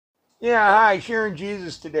Yeah, hi, sharing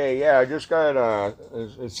Jesus today. Yeah, I just got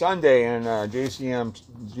it's Sunday, and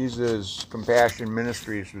JCM Jesus Compassion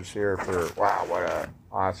Ministries was here for wow, what a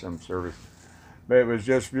awesome service. But it was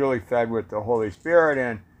just really fed with the Holy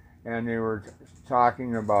Spirit, and they were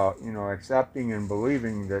talking about accepting and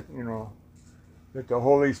believing that that the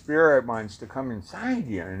Holy Spirit wants to come inside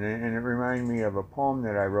you, and it reminded me of a poem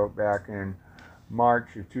that I wrote back in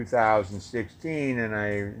March of 2016, and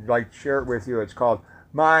I'd like to share it with you. It's called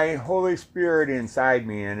My Holy Spirit Inside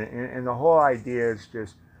Me, and the whole idea is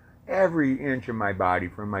just every inch of my body,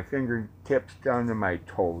 from my fingertips down to my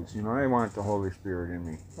toes. I want the Holy Spirit in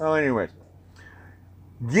me. Well, anyways,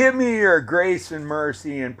 give me your grace and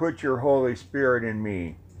mercy and put your Holy Spirit in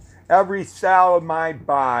me. Every cell of my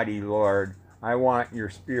body, Lord, I want your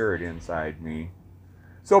Spirit inside me.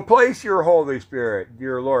 So place your Holy Spirit,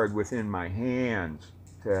 dear Lord, within my hands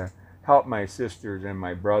to help my sisters and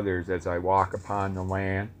my brothers as I walk upon the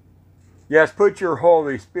land. Yes, put your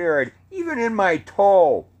Holy Spirit even in my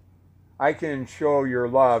toe. I can show your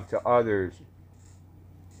love to others.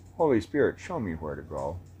 Holy Spirit, show me where to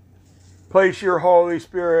go. Place your Holy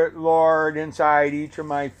Spirit, Lord, inside each of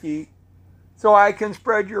my feet so I can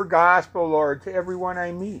spread your gospel, Lord, to everyone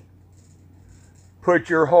I meet. Put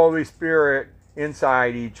your Holy Spirit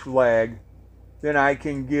inside each leg, then I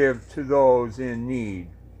can give to those in need.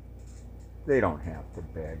 They don't have to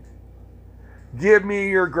beg. Give me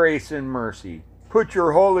your grace and mercy. Put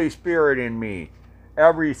your Holy Spirit in me.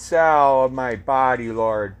 Every cell of my body,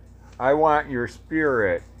 Lord, I want your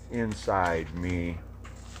Spirit inside me.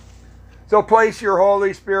 So place your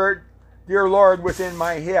Holy Spirit, dear Lord, within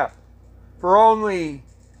my hip, for only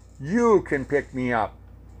you can pick me up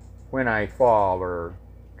when I fall or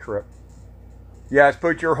trip. Yes,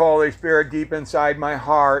 put your Holy Spirit deep inside my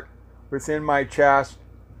heart, within my chest.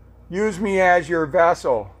 Use me as your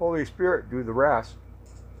vessel. Holy Spirit, do the rest.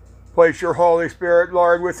 Place your Holy Spirit,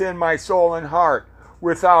 Lord, within my soul and heart.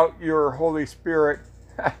 Without your Holy Spirit,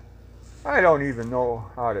 I don't even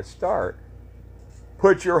know how to start.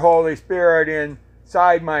 Put your Holy Spirit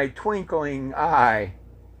inside my twinkling eye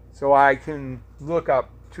so I can look up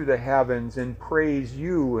to the heavens and praise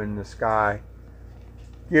you in the sky.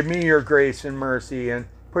 Give me your grace and mercy and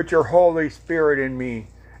put your Holy Spirit in me.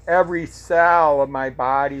 Every cell of my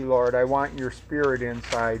body, Lord, I want your Spirit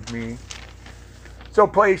inside me. So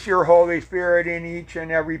place your Holy Spirit in each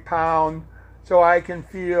and every pound so I can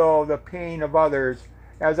feel the pain of others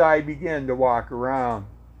as I begin to walk around.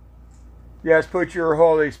 Yes, put your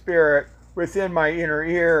Holy Spirit within my inner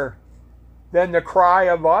ear. Then the cry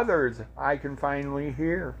of others I can finally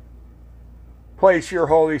hear. Place your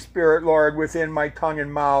Holy Spirit, Lord, within my tongue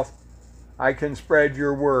and mouth. I can spread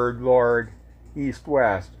your word, Lord, east,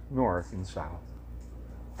 west, north, and south.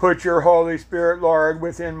 Put your Holy Spirit, Lord,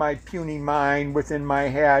 within my puny mind, within my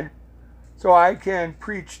head, so I can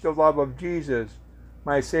preach the love of Jesus,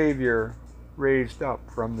 my Savior, raised up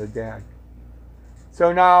from the dead.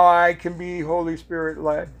 So now I can be Holy Spirit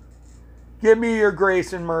led. Give me your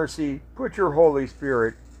grace and mercy. Put your Holy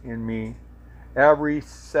Spirit in me. Every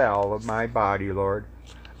cell of my body, Lord,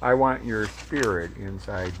 I want your Spirit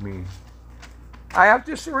inside me. I have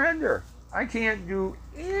to surrender. I can't do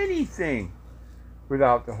anything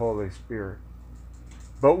without the Holy Spirit.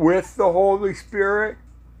 But with the Holy Spirit,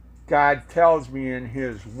 God tells me in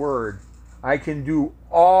His Word, I can do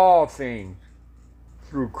all things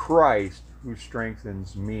through Christ who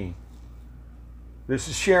strengthens me. This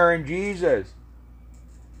is sharing Jesus.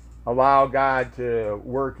 Allow God to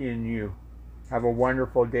work in you. Have a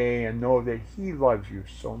wonderful day and know that He loves you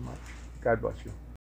so much. God bless you.